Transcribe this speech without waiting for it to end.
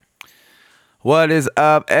What is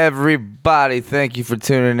up, everybody? Thank you for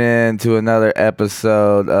tuning in to another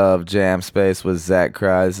episode of Jam Space with Zach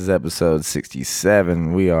Cry. This is episode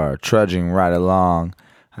 67. We are trudging right along.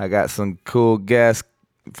 I got some cool guests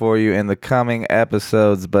for you in the coming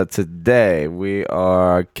episodes, but today we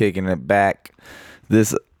are kicking it back.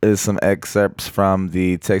 This is some excerpts from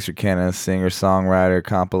the Texarkana singer-songwriter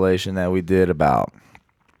compilation that we did about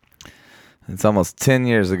it's almost 10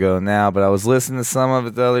 years ago now, but I was listening to some of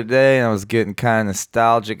it the other day and I was getting kind of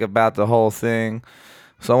nostalgic about the whole thing.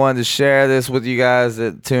 So I wanted to share this with you guys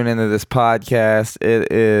that tune into this podcast.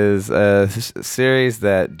 It is a series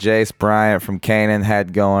that Jace Bryant from Canaan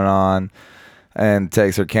had going on in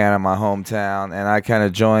Texarkana, my hometown, and I kind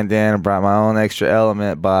of joined in and brought my own extra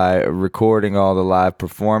element by recording all the live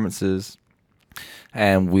performances,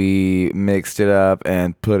 and we mixed it up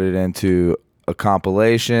and put it into a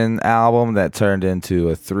compilation album that turned into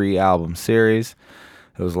a 3-album series.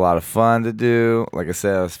 It was a lot of fun to do. Like I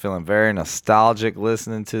said, I was feeling very nostalgic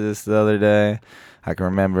listening to this the other day. I can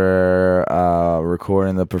remember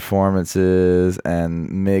recording the performances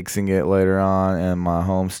and mixing it later on in my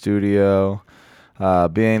home studio.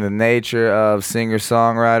 Being the nature of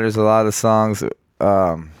singer-songwriters, a lot of songs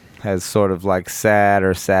has sort of like sad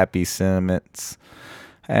or sappy sentiments.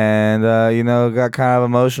 And, got kind of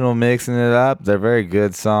emotional mixing it up. They're very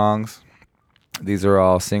good songs. These are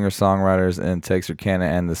all singer-songwriters in Texarkana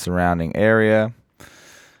and the surrounding area.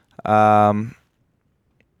 There's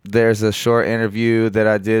a short interview that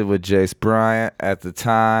I did with Jace Bryant at the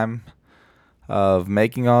time of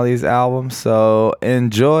making all these albums. So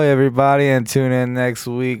enjoy, everybody, and tune in next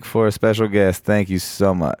week for a special guest. Thank you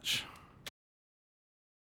so much.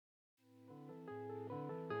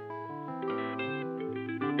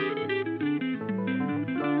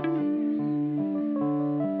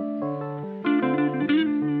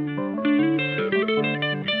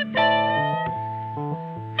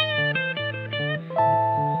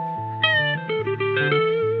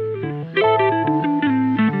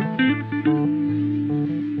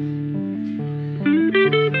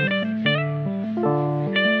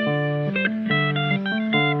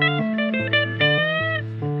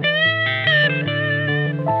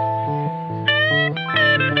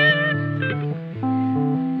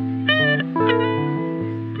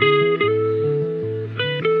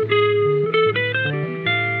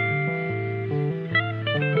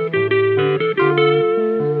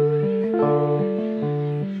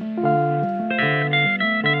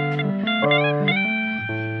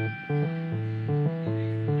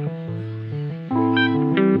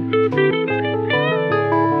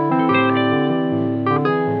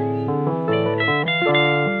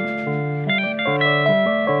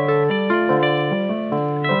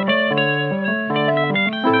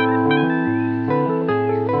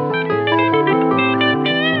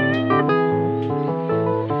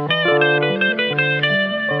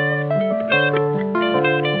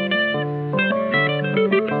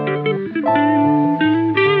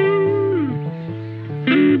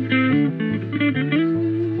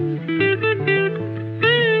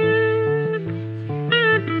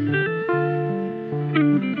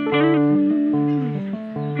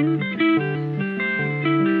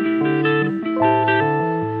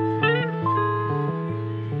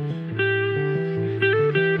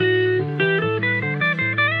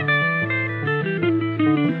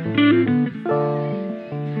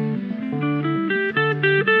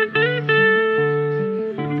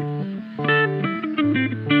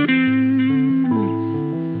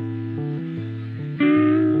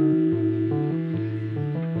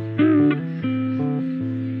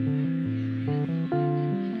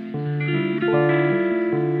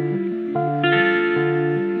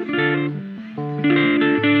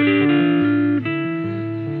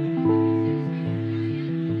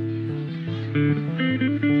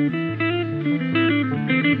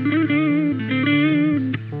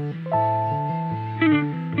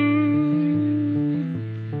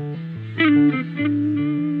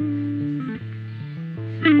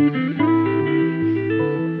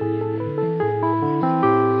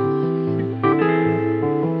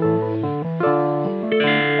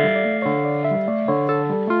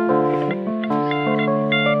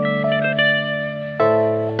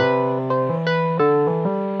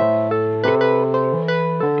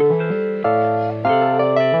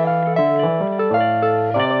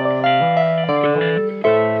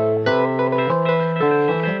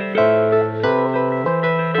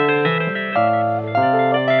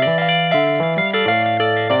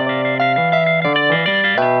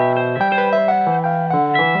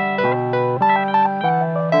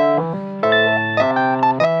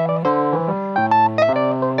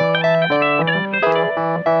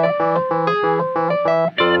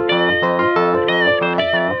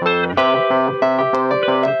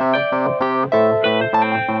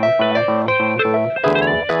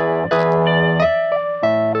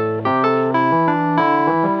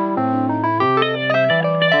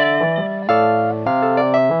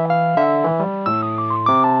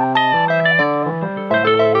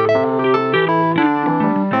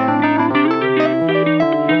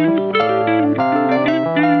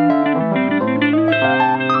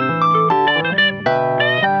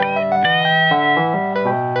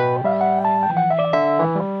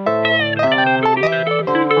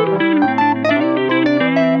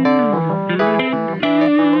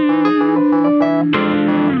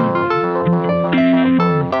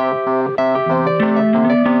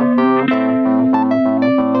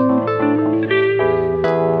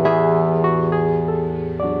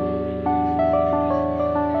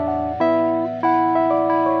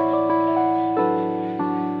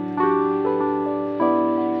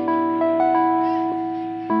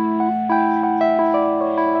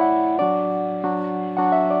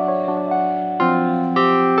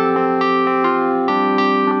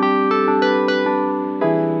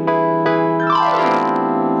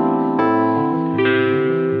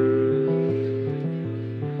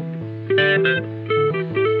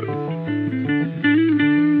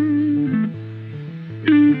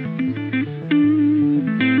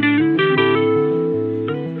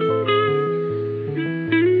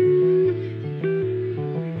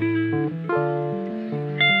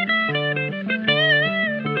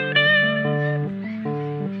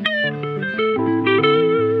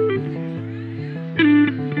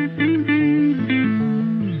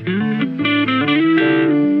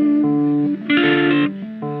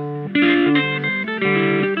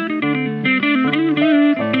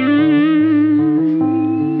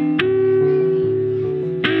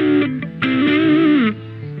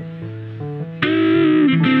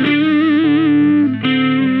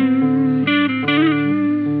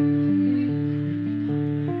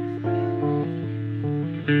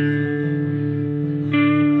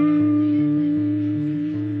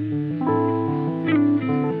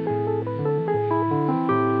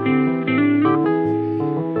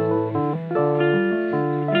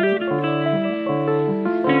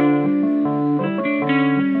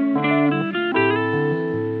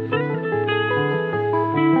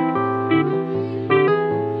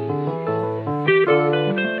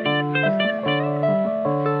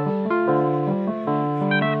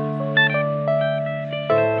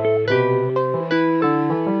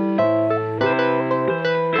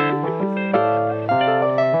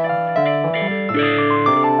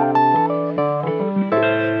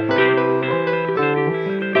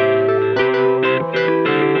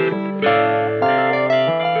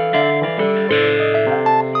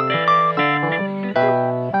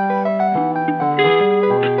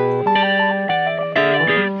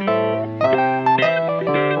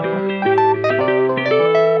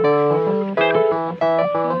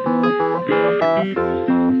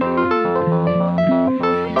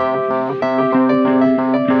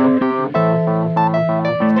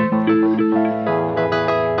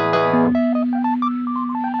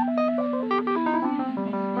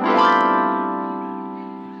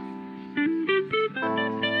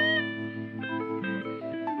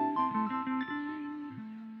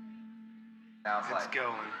 Now it's It's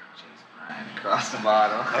going. across the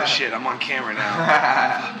bottom. Oh shit, I'm on camera now.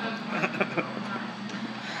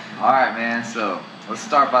 Alright, man, so let's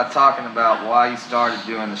start by talking about why you started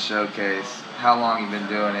doing the showcase, how long you've been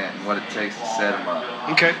doing it, and what it takes to set them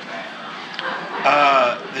up. Okay.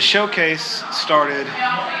 The showcase started,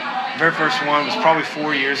 very first one was probably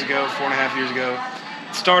 4 years ago, 4.5 years ago.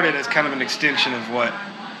 It started as kind of an extension of what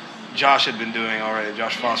Josh had been doing already,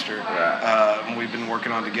 Josh Foster. Right. We've been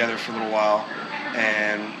working on together for a little while,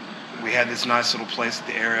 and we had this nice little place at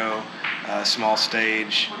the Arrow, small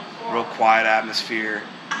stage, real quiet atmosphere,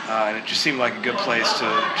 and it just seemed like a good place to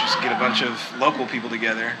just get a bunch of local people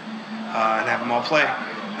together and have them all play.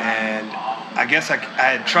 And I guess I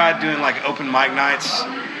had tried doing like open mic nights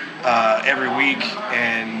every week,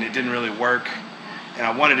 and it didn't really work. And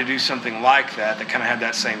I wanted to do something like that kind of had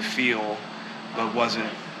that same feel, but wasn't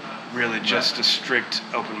really just a strict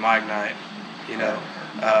open mic night, you know.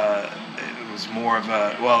 It was more of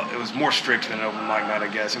it was more strict than an open mic night, I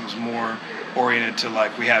guess. It was more oriented to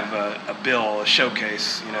like we have a bill, a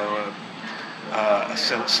showcase, you know, a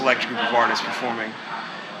select group of artists performing.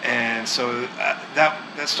 And so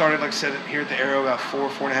that started, like I said, here at the Arrow about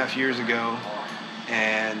 4.5 years ago,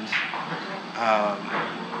 and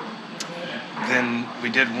then we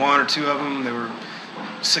did one or two of them. They were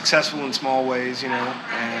successful in small ways, you know,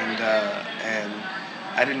 and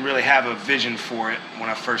I didn't really have a vision for it when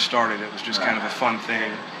I first started. It was just kind of a fun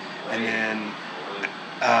thing. And then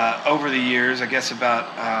over the years, I guess about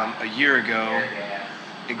a year ago,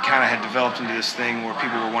 it kind of had developed into this thing where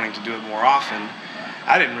people were wanting to do it more often.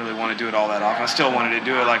 I didn't really want to do it all that often. I still wanted to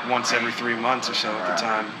do it like once every 3 months or so at the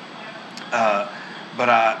time. But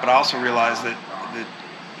I also realized that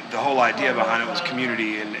the whole idea behind it was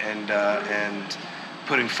community and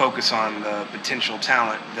putting focus on the potential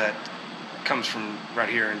talent that comes from right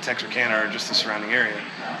here in Texarkana or just the surrounding area,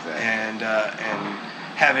 and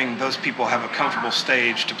having those people have a comfortable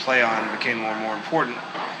stage to play on became more and more important.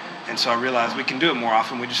 And so I realized we can do it more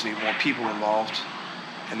often. We just need more people involved,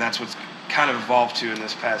 and that's what's kind of evolved to in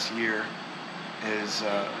this past year. Is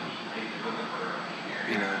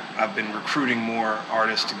I've been recruiting more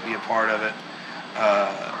artists to be a part of it,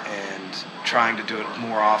 and trying to do it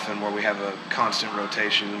more often, where we have a constant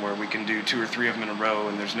rotation, where we can do 2 or 3 of them in a row,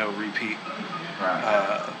 and there's no repeat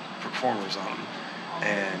performers on them,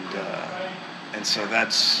 and so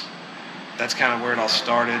that's kind of where it all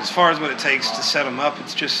started. As far as what it takes to set them up,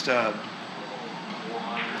 it's just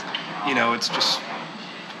it's just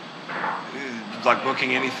like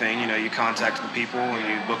booking anything. You contact the people and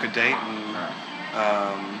you book a date, and you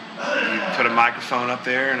put a microphone up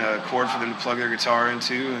there and a cord for them to plug their guitar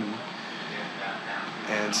into,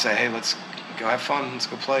 and say, hey, let's go have fun, let's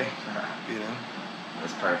go play.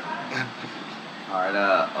 That's perfect. All right,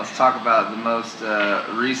 let's talk about the most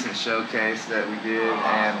recent showcase that we did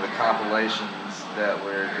and the compilations that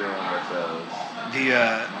we're doing with those.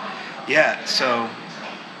 So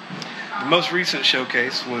the most recent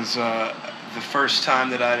showcase was the first time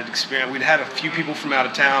that I had experienced. We'd had a few people from out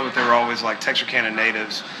of town, but they were always like Texarkana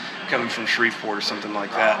natives coming from Shreveport or something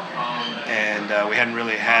like that. And we hadn't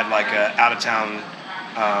really had like a out-of-town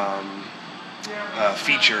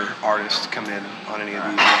feature artist come in on any of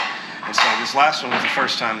these. And so this last one was the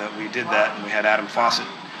first time that we did that, and we had Adam Fawcett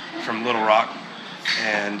from Little Rock,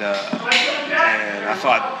 and I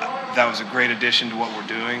thought that was a great addition to what we're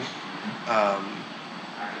doing.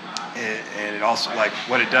 And it also, like,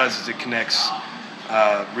 what it does is it connects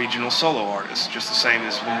regional solo artists, just the same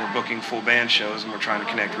as when we're booking full band shows and we're trying to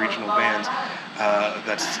connect regional bands.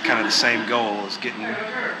 That's kind of the same goal, is getting a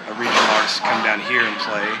regional artist to come down here and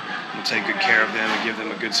play. We'll take good care of them and give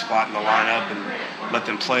them a good spot in the lineup and let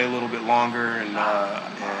them play a little bit longer and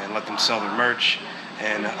let them sell their merch.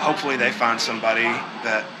 And hopefully they find somebody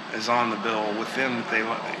that is on the bill with them that they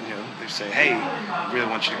say, hey, I really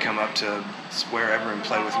want you to come up to wherever and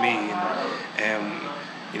play with me. And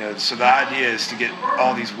so the idea is to get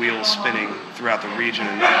all these wheels spinning throughout the region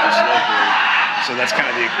and not just locally. So that's kind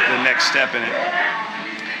of the next step in it.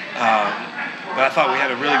 But I thought we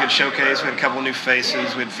had a really good showcase. We had a couple of new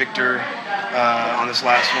faces. We had Victor on this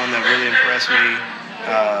last one that really impressed me.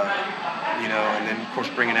 And then of course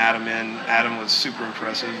bringing Adam in. Adam was super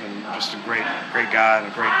impressive and just a great guy and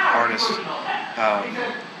a great artist.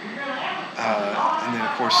 And then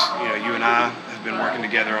of course, you and I have been working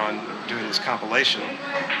together on doing this compilation.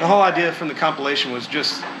 The whole idea from the compilation was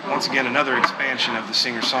just, once again, another expansion of the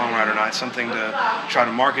singer-songwriter night, something to try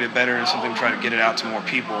to market it better and something to try to get it out to more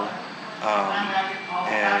people.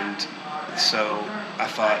 And so I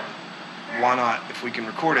thought, why not, if we can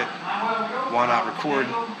record it, why not record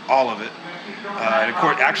all of it? And of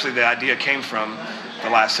course, actually the idea came from the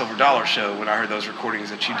last Silver Dollar show when I heard those recordings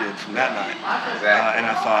that you did from that night. And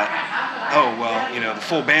I thought, the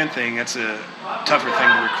full band thing, that's a tougher thing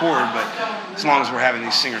to record, but as long as we're having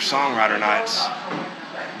these singer-songwriter nights,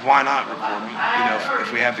 why not record them?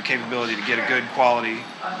 If we have the capability to get a good quality,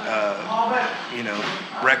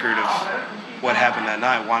 record of what happened that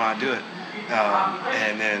night, why not do it?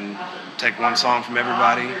 And then take one song from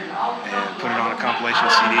everybody and put it on a compilation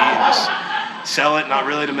CD and just sell it, not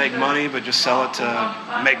really to make money, but just sell it to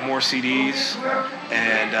make more CDs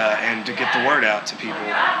and to get the word out to people.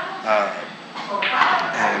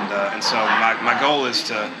 And so my goal is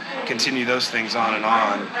to continue those things on and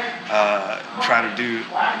on. Try to do,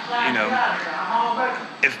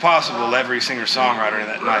 if possible, every singer-songwriter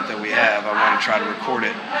that night that we have, I want to try to record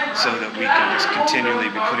it so that we can just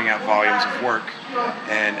continually be putting out volumes of work.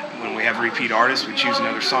 And when we have repeat artists, we choose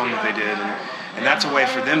another song that they did. And that's a way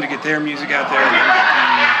for them to get their music out there and then to be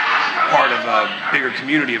part of a bigger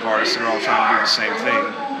community of artists that are all trying to do the same thing.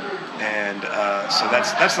 And so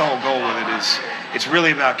that's the whole goal with it. It's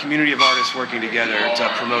really about community of artists working together to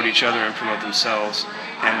promote each other and promote themselves.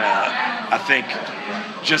 And I think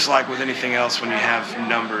just like with anything else, when you have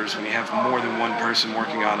numbers, when you have more than one person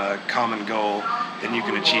working on a common goal, then you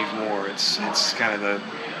can achieve more. It's kind of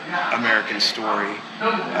American story,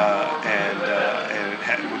 and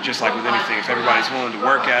just like with anything, if everybody's willing to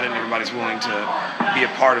work at it and everybody's willing to be a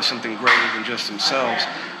part of something greater than just themselves,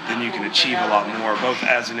 then you can achieve a lot more, both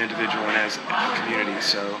as an individual and as a community.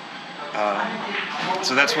 So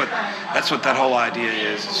that's what that whole idea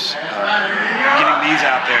is getting these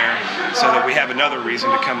out there so that we have another reason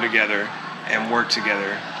to come together and work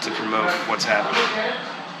together to promote what's happening.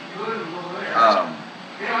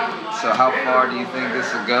 So how far do you think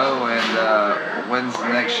this will go, and when's the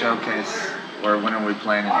next showcase, or when are we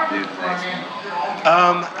planning to do the next one?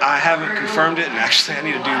 I haven't confirmed it, and actually I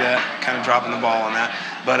need to do that, kind of dropping the ball on that.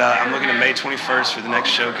 But I'm looking at May 21st for the next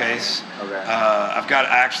showcase. Okay. I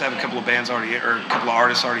actually have a couple of bands already, or a couple of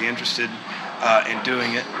artists already interested in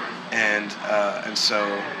doing it, and so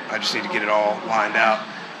I just need to get it all lined out.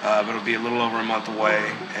 But it'll be a little over a month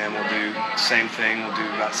away, and we'll do the same thing. We'll do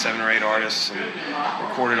about 7 or 8 artists and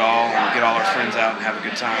record it all, and get all our friends out and have a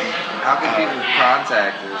good time. How can people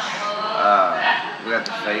contact us? We got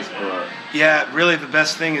the Facebook. Yeah, really the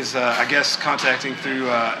best thing is, I guess, contacting through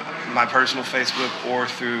my personal Facebook or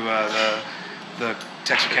through the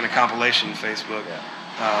Texarkana Compilation Facebook,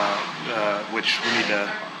 which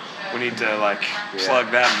we need to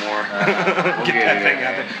plug that more. Get that thing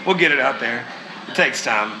out there. We'll get it out there. It takes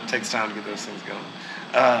time. It takes time to get those things going.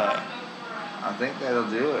 I think that'll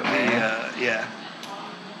do it, man. Yeah.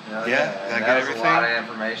 Did I get everything? A lot of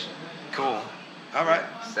information. Cool. All right.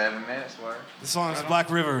 7 minutes worth. The song is Black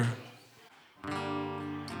River.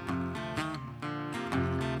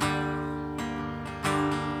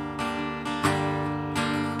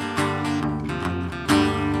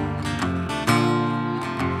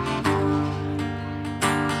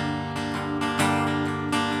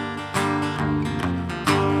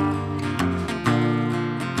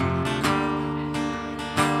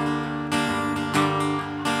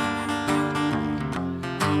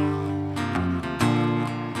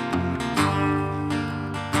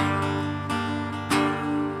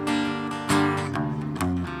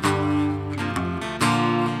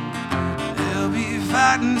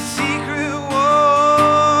 Fighting secret wars,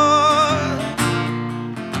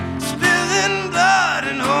 spilling blood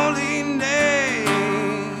in holy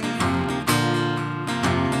name.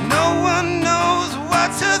 No one knows what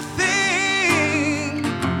to think.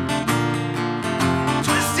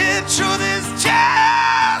 Twisted truth is just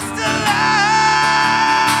a lie.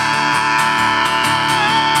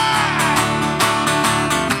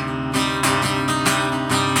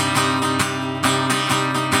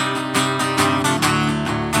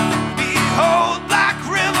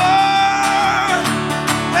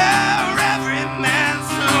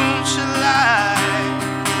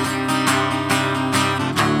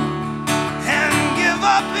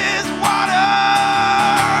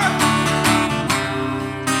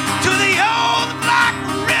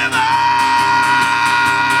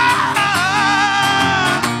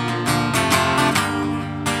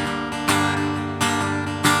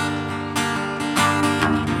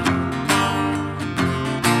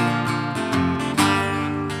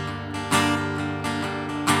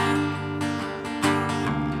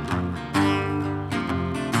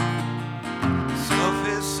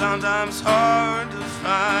 Sometimes hard to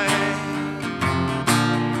find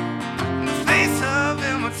in the face of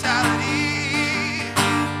immortality.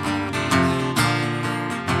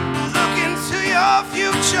 Look into your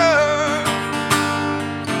future.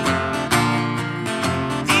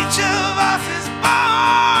 Each of us is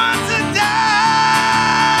born to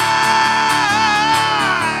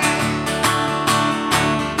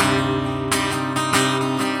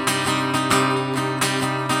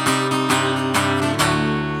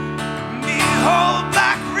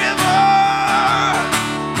Black River,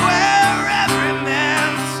 where every man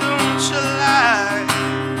soon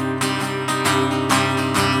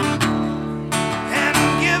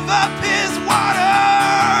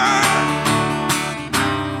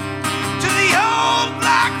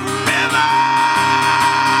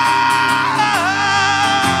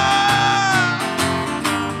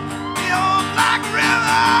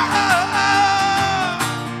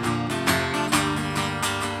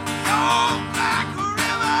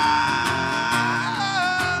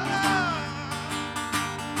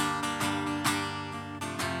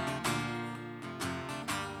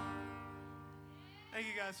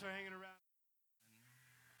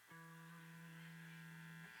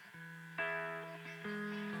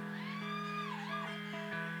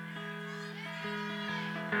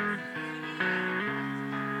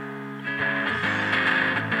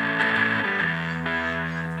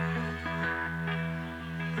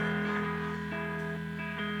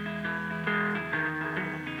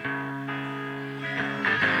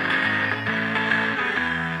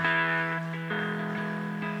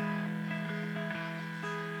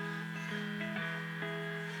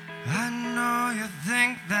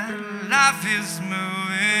life is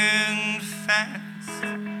moving fast.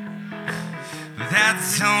 But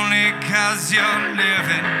that's only 'cause you're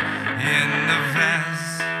living in the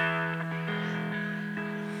past.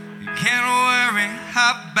 You can't worry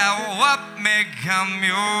about what may come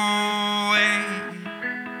your way.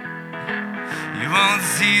 You won't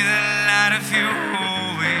see the light if you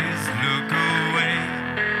always look away.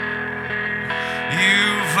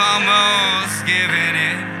 You've almost given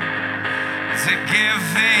in to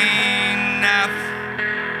giving up.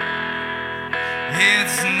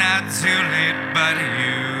 It's not too late, but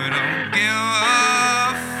you don't give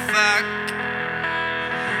a fuck.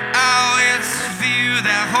 Oh, it's fear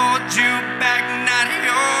that holds you back, not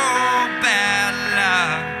your bad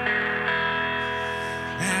luck,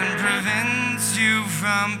 and prevents you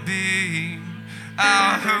from being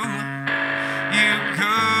who you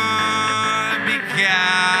could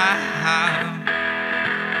become.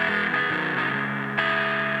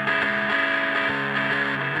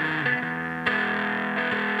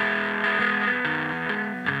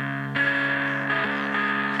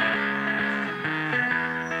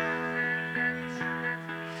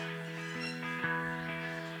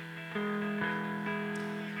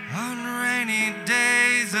 On rainy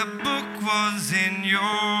days, a book was in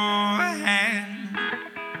your hand.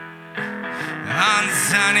 On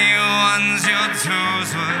sunny ones, your toes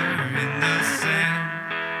were in the sand.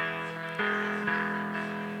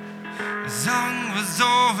 The song was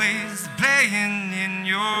always playing in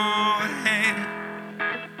your head.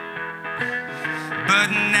 But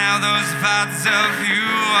now those parts of you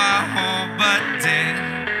are all but dead.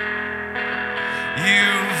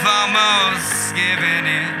 You've almost given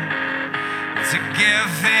in to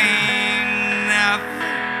giving up.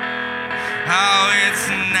 Oh, it's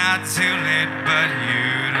not too late, but you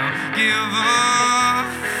don't give a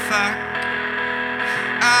fuck.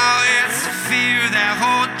 Oh, it's fear that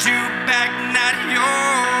holds you back, not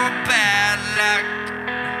your bad luck,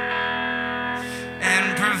 and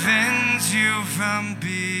prevents you from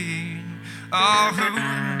being all who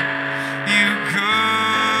you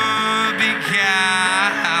could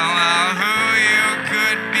become. Who you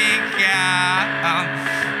could become.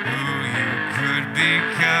 Who you could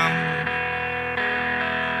become.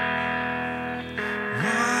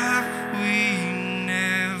 What we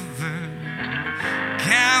never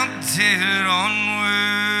counted on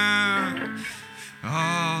were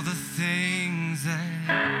all the things that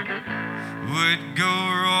would go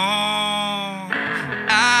wrong.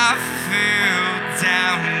 I feel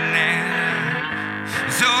down and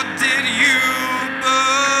so did you,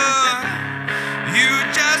 but you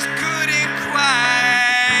just couldn't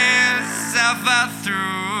quite suffer through.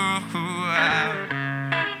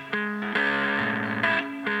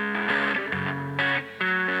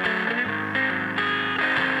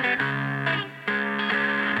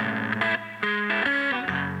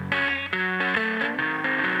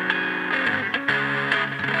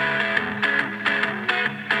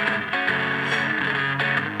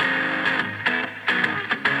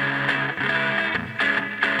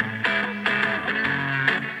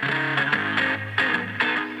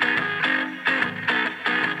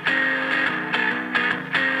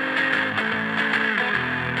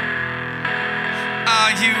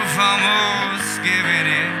 You've almost given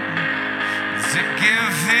in to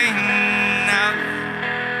giving up.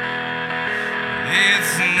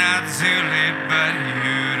 It's not too late, but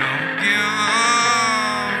you don't give a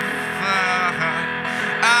fuck.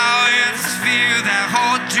 Oh, it's fear that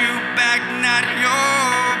holds you back, not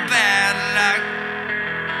your bad luck,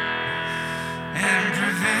 and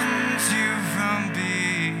prevents you from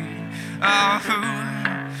being who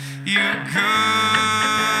you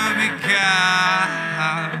could become.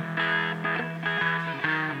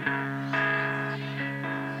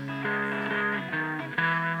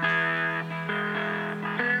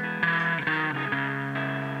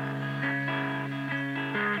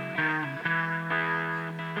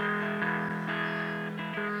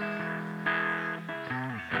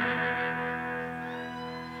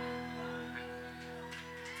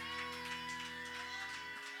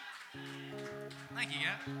 Thank you,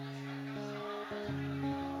 yeah.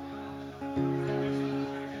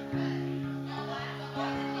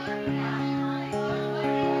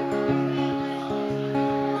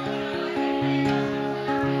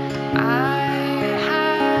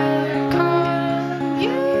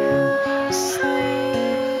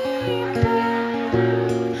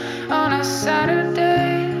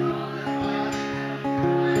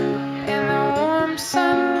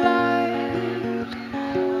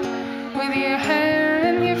 With your hair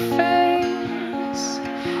in your face.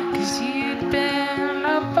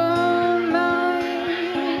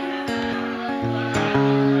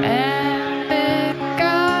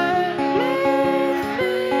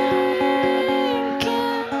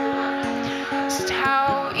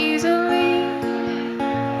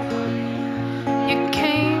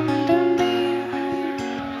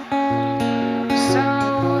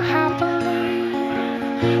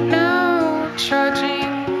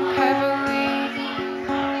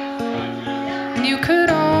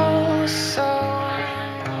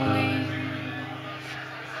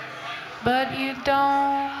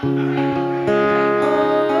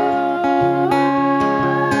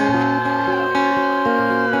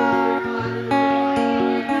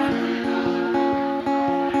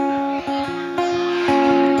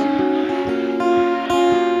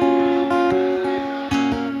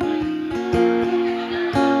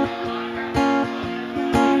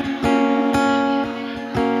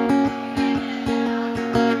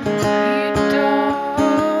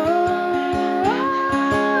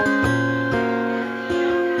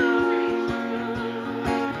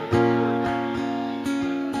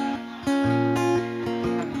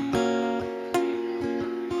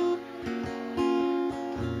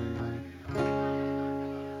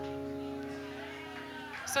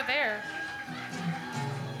 So there.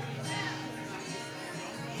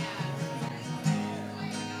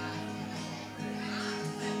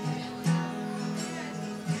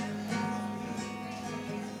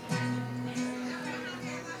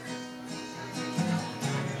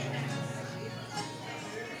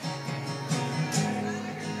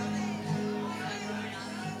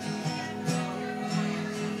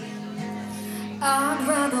 I'd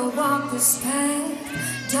rather walk this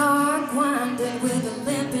path, dark winding with a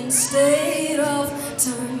limp instead of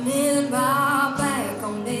turning my back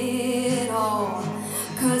on it all.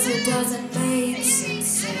 'Cause it doesn't make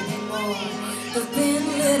sense anymore. There've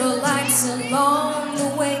been little lights along the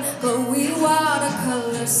way, but we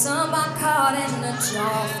watercolor some I caught in a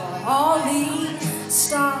jar for all these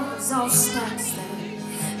stars, all stars there.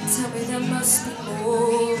 Tell me there must be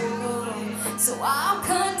more. So I'll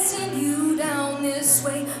continue down this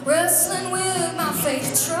way, wrestling with my faith,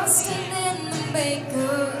 trusting in the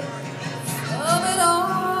maker of it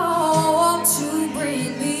all to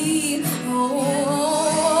bring me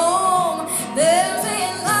home. There's a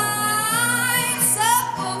line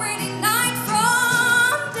separating night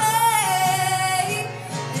from day,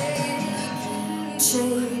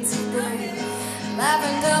 shades of gray,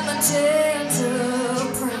 lavender, magenta,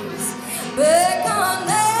 praise, beckon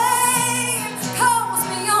name, calls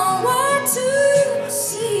me onward to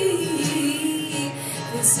see.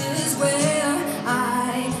 This is where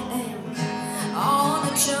I am, on a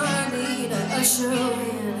journey to usher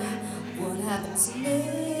in what happens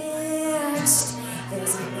next.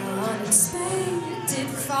 There's an unexpected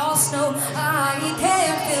false note. I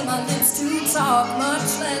can't feel my lips to talk, much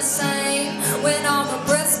less sing, when all the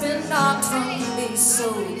breath's been knocked from me. So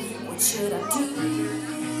what should I do?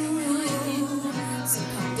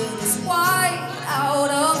 Succumb to this white out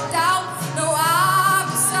of doubt. No, I've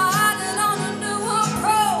decided on a new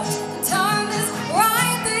approach and turn this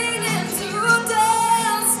right thing into a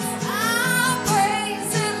dance. I'm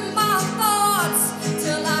praising my thoughts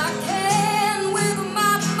till I can with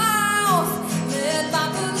my mouth, led by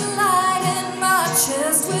the light in my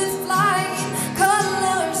chest with flying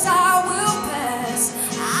colors I will pass.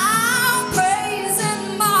 I'm praising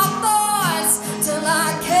my thoughts till I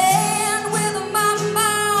can with my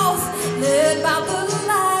mouth, led by the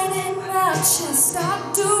light in my chest. I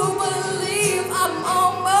do believe I'm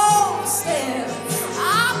almost there.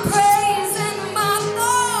 I'm praising my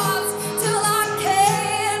thoughts till I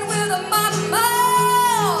can with my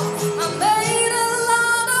mouth. I made a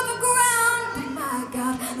lot of ground, but my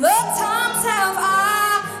God, the times have I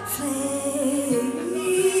fled.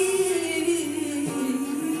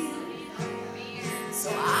 So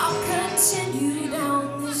I'll continue down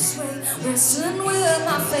this way, wrestling with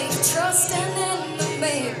my faith, trusting in the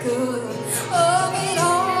maker of it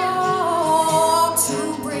all to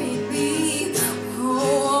bring me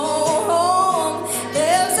home.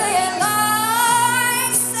 There's a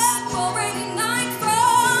line separating night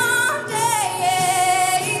from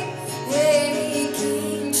day,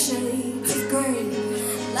 aching shades of gray,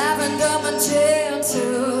 lavender, magenta,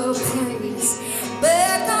 praise,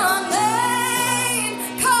 beckon name,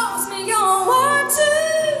 calls me onward to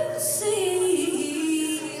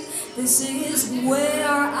see. This is where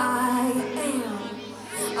I am,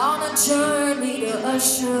 on a journey to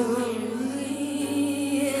usher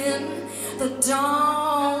in the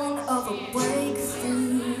dawn of a breakthrough.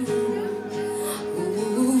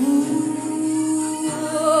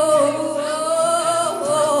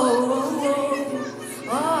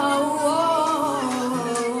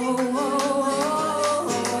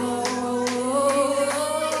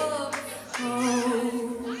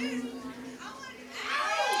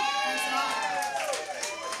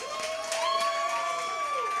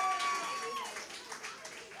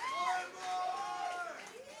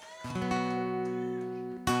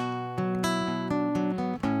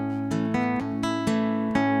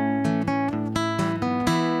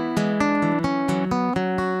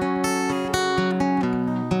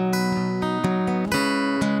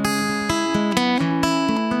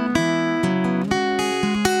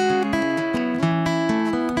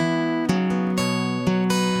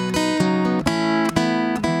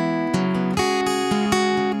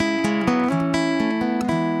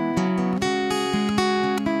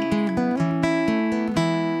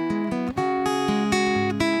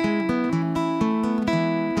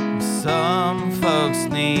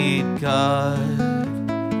 need God.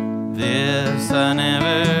 This I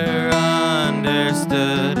never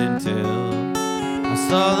understood until I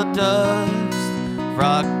saw the dust,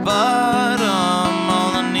 rock bottom,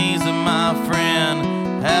 on the knees of my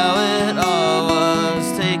friend, how it all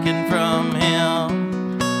was taken from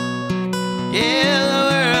him. Yeah, the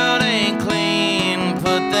world ain't clean,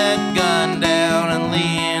 put that gun down and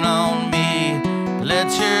lean on me. Let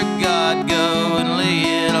your God go and lay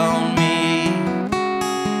it on me.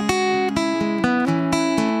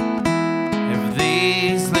 If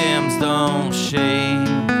these limbs don't shake,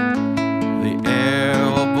 the air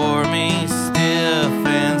will bore me stiff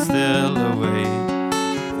and still awake.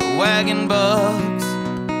 The wagon bugs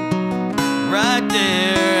right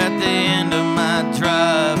there at the end of my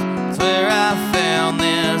drive. It's where I found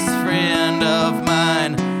this friend of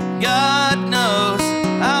mine. God knows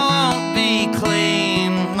I won't be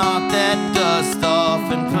clean. Knock that dust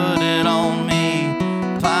off and put it on me.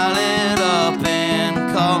 Pile it up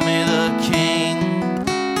and call me the king.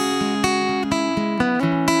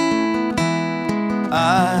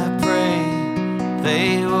 I pray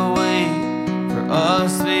they will wait for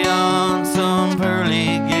us beyond some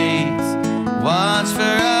pearly gates. Watch for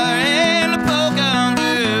our end to poke on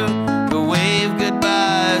through, but wave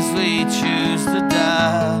goodbye as we choose to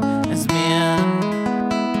die as men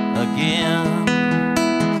again.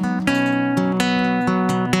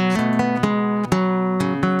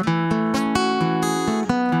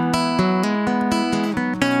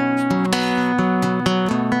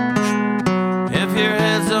 If your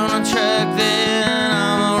head's on a track, then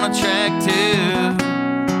I'm on a track too.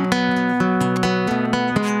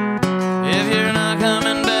 If you're not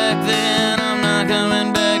coming back, then I'm not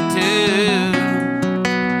coming back too.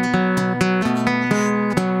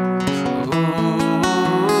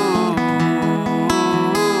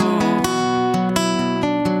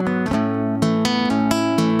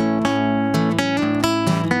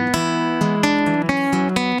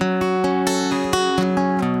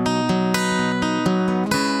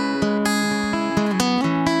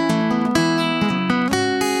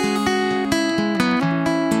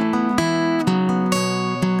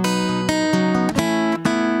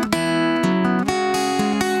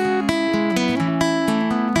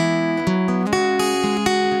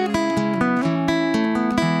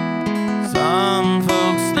 Some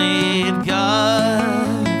folks need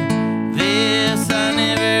God. This I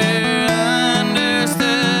never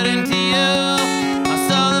understood until I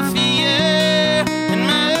saw the fear in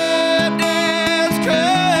my dad's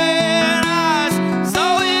crying eyes.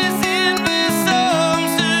 Saw his endless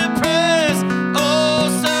suppressed. Oh,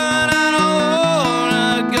 son, I don't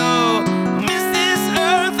wanna go. Miss this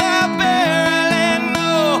earth I barely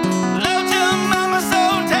know. Loved your mama so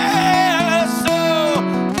tender, so.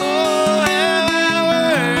 Oh, how I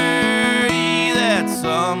worry that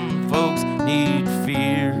some folks need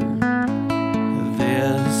fear.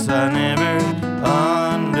 This I never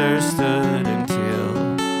understood until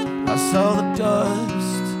I saw the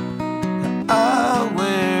dust that I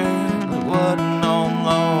wear. It wasn't on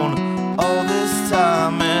loan. All this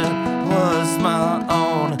time it was my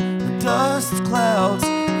own. The dust clouds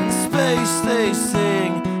in space they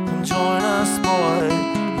sing. Come join us, boy.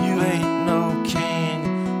 You ain't no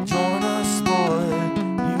king. Join us, boy.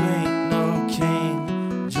 You ain't no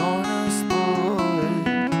king. Join us, boy.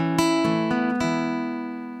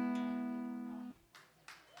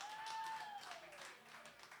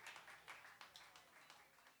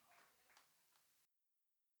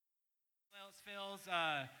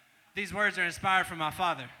 These words are inspired from my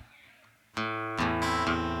father. A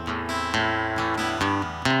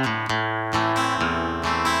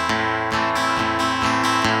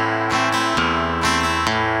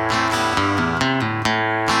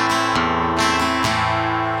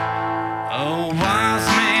wise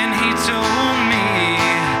man, he told me,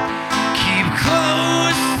 keep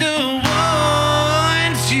close the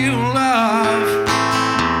ones you love.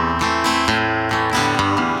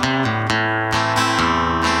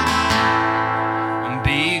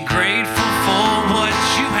 Be grateful for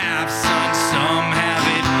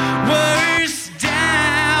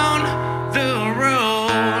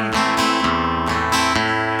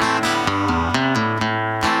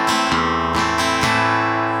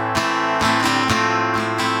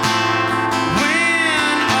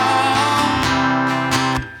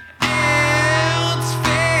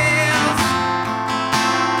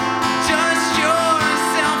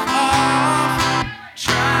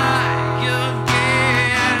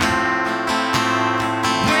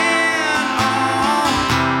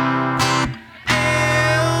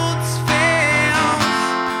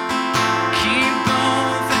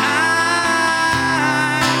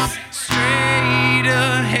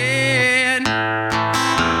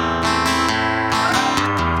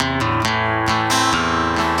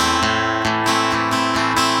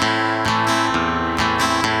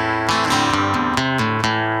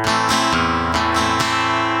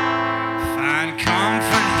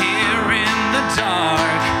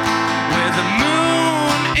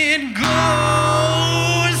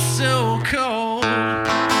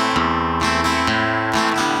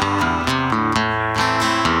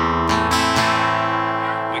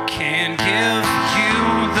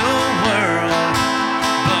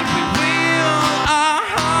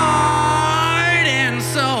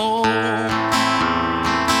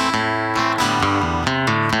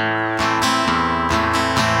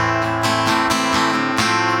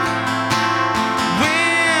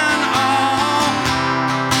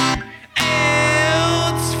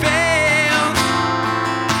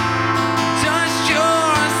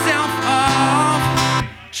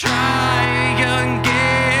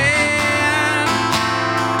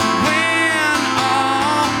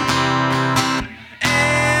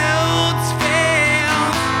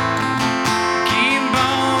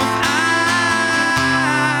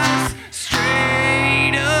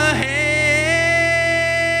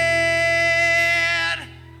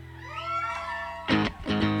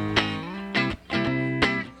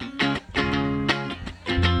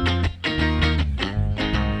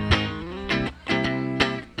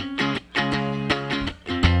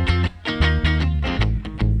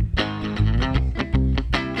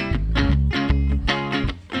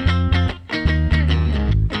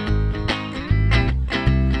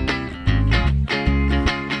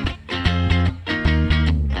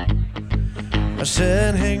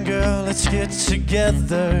said, hey girl, let's get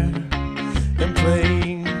together and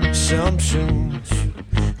play some tunes.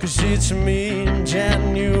 'Cause it's me in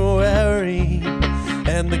January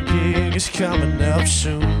and the gig is coming up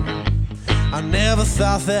soon. I never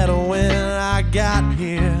thought that when I got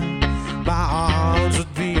here my arms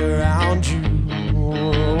would be around you.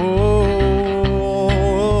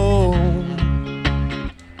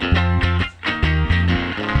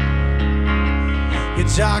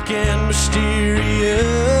 You're dark and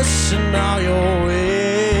mysterious in all your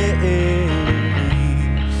ways.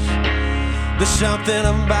 There's something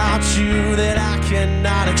about you that I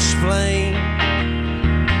cannot explain.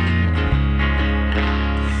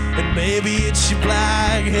 And maybe it's your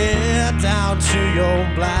black hair down to your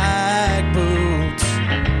black boots.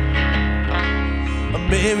 Or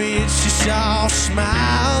maybe it's your soft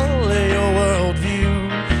smile and your worldview.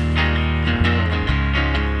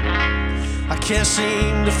 I can't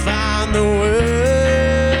seem to find the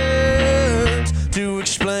words to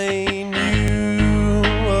explain you.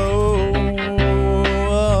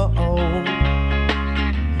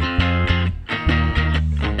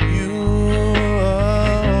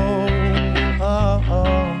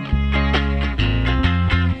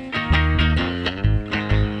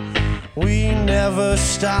 We never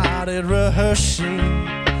started rehearsing.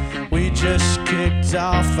 We just kicked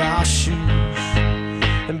off our shoes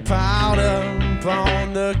and piled up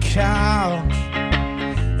on the couch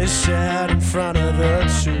and sat in front of the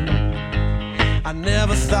tube. I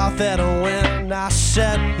never thought that when I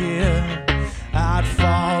sat here I'd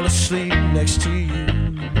fall asleep next to you.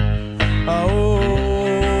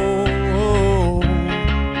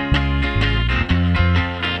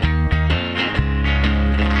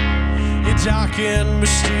 You're dark and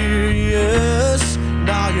mysterious in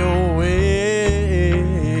all your ways.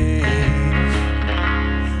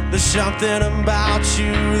 There's something about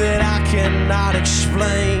you that I cannot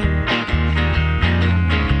explain.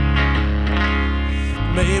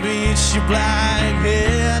 Maybe it's your black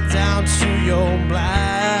hair down to your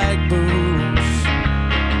black boots.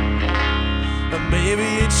 Or maybe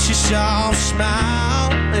it's your soft smile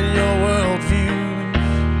and your worldview.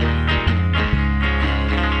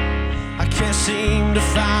 I can't seem to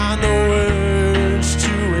find the words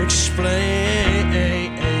to explain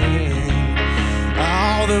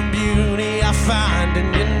all the beauty I find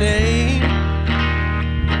in your name.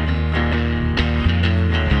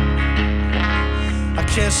 I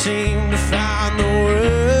can't seem to find the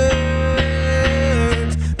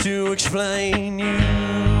words to explain you.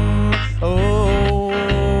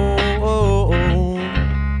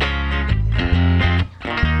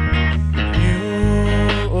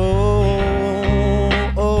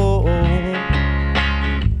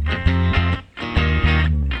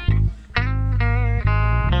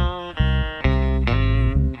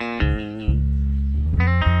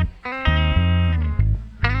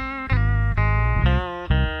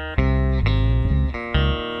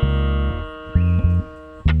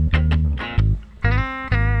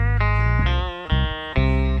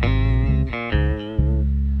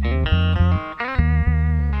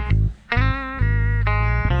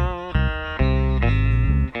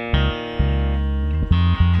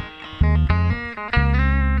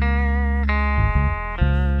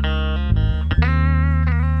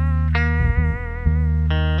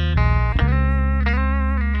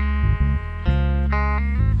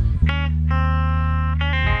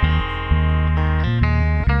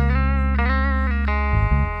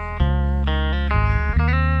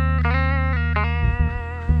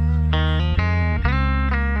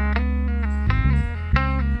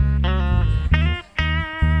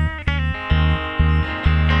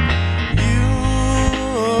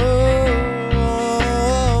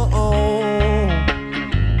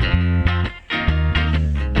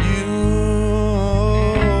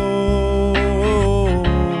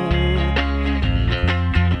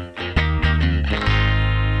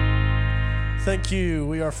 Thank you.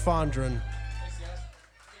 We are Fondren.